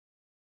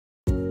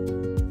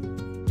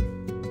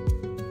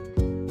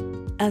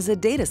As a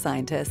data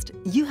scientist,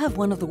 you have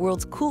one of the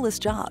world's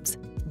coolest jobs.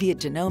 Be it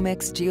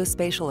genomics,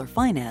 geospatial, or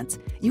finance,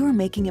 you are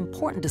making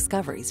important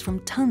discoveries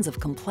from tons of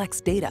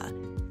complex data.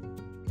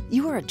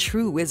 You are a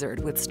true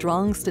wizard with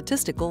strong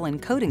statistical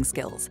and coding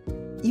skills.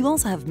 You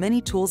also have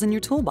many tools in your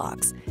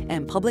toolbox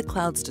and public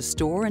clouds to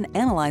store and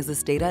analyze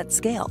this data at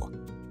scale.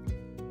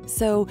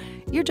 So,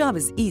 your job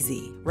is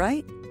easy,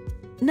 right?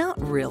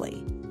 Not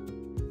really.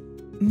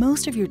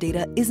 Most of your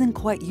data isn't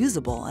quite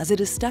usable as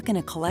it is stuck in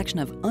a collection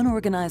of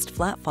unorganized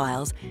flat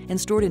files and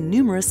stored in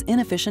numerous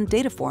inefficient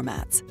data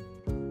formats.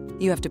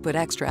 You have to put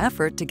extra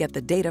effort to get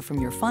the data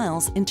from your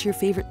files into your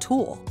favorite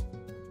tool.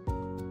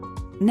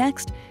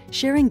 Next,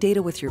 sharing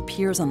data with your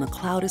peers on the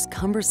cloud is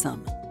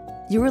cumbersome.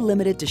 You are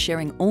limited to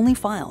sharing only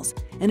files,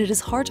 and it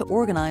is hard to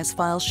organize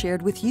files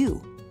shared with you.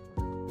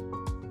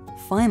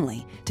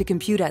 Finally, to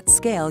compute at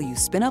scale, you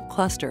spin up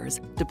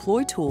clusters,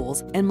 deploy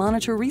tools, and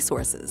monitor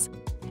resources.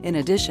 In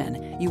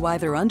addition, you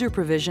either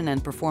under-provision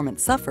and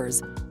performance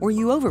suffers, or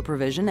you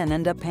over-provision and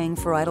end up paying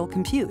for idle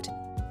compute.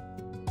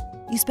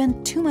 You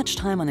spend too much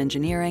time on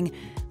engineering,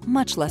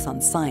 much less on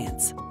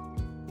science.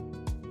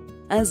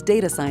 As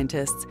data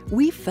scientists,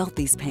 we felt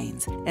these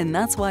pains, and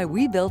that's why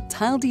we built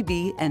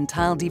TileDB and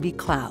TileDB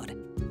Cloud.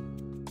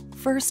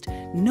 First,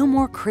 no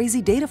more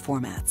crazy data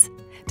formats.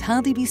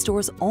 TileDB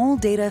stores all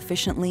data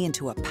efficiently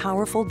into a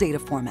powerful data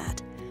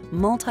format,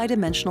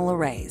 multi-dimensional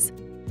arrays.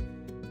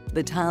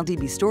 The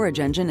TileDB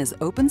storage engine is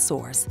open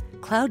source,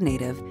 cloud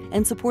native,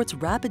 and supports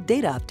rapid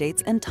data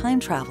updates and time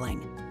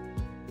traveling.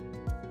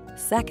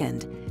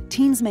 Second,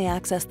 teams may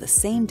access the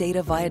same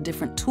data via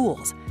different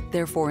tools,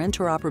 therefore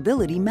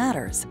interoperability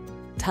matters.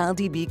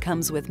 TileDB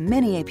comes with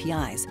many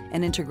APIs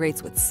and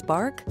integrates with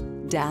Spark,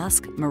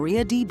 Dask,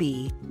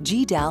 MariaDB,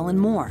 GDAL, and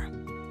more.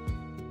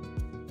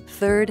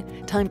 Third,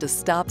 time to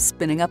stop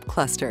spinning up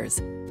clusters.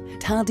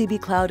 TileDB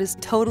Cloud is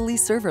totally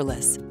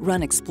serverless.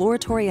 Run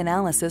exploratory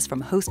analysis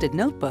from hosted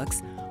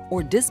notebooks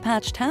or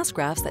dispatch task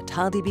graphs that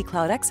TileDB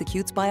Cloud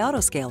executes by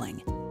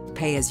autoscaling.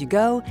 Pay as you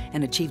go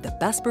and achieve the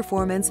best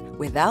performance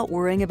without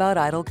worrying about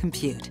idle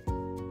compute.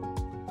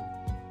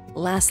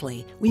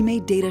 Lastly, we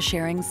made data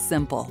sharing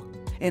simple.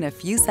 In a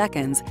few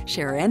seconds,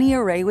 share any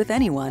array with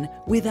anyone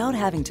without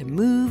having to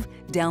move,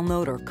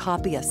 download, or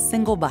copy a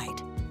single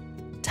byte.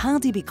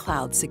 TileDB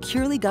Cloud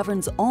securely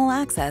governs all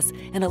access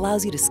and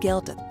allows you to scale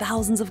to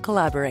thousands of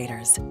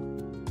collaborators.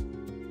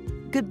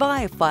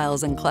 Goodbye,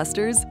 files and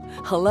clusters.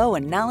 Hello,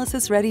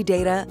 analysis-ready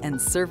data and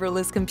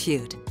serverless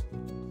compute.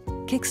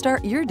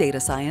 Kickstart your data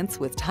science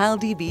with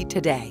TileDB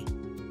today.